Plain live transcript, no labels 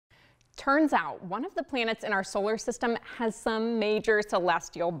Turns out one of the planets in our solar system has some major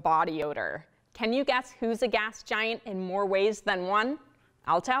celestial body odor. Can you guess who's a gas giant in more ways than one?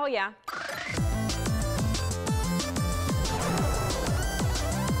 I'll tell ya.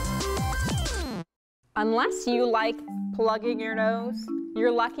 Unless you like plugging your nose,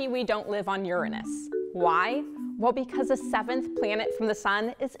 you're lucky we don't live on Uranus. Why? Well, because the seventh planet from the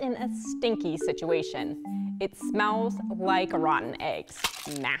sun is in a stinky situation. It smells like rotten eggs.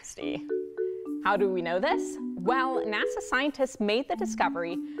 Nasty. How do we know this? Well, NASA scientists made the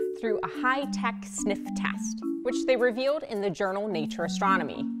discovery through a high-tech sniff test, which they revealed in the journal Nature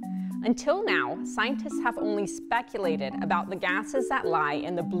Astronomy. Until now, scientists have only speculated about the gases that lie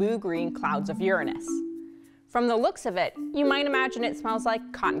in the blue-green clouds of Uranus. From the looks of it, you might imagine it smells like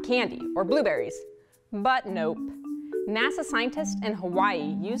cotton candy or blueberries. But nope. NASA scientists in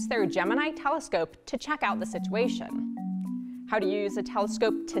Hawaii used their Gemini telescope to check out the situation. How do you use a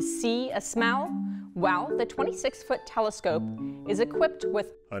telescope to see a smell? Well, the 26-foot telescope is equipped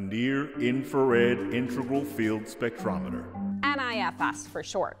with a near-infrared integral field spectrometer. NIFS for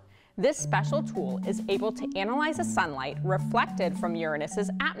short. This special tool is able to analyze the sunlight reflected from Uranus's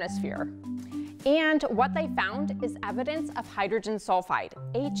atmosphere. And what they found is evidence of hydrogen sulfide,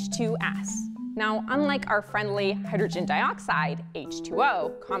 H2S. Now, unlike our friendly hydrogen dioxide,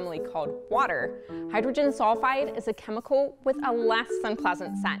 H2O, commonly called water, hydrogen sulfide is a chemical with a less than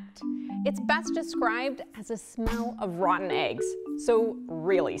pleasant scent. It's best described as a smell of rotten eggs, so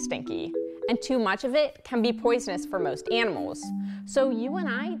really stinky. And too much of it can be poisonous for most animals. So you and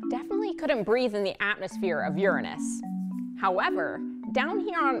I definitely couldn't breathe in the atmosphere of Uranus. However, down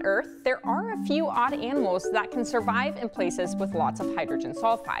here on Earth, there are a few odd animals that can survive in places with lots of hydrogen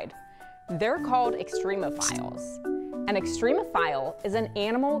sulfide. They're called extremophiles. An extremophile is an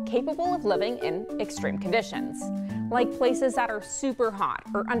animal capable of living in extreme conditions, like places that are super hot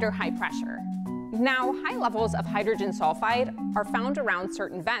or under high pressure. Now, high levels of hydrogen sulfide are found around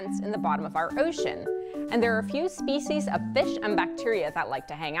certain vents in the bottom of our ocean, and there are a few species of fish and bacteria that like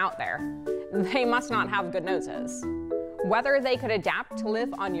to hang out there. They must not have good noses. Whether they could adapt to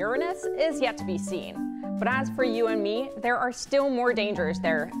live on Uranus is yet to be seen. But as for you and me, there are still more dangers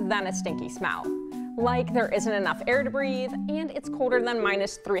there than a stinky smell. Like there isn't enough air to breathe, and it's colder than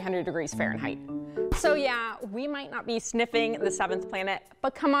minus 300 degrees Fahrenheit. So yeah, we might not be sniffing the seventh planet,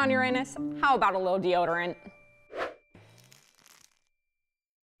 but come on Uranus, how about a little deodorant?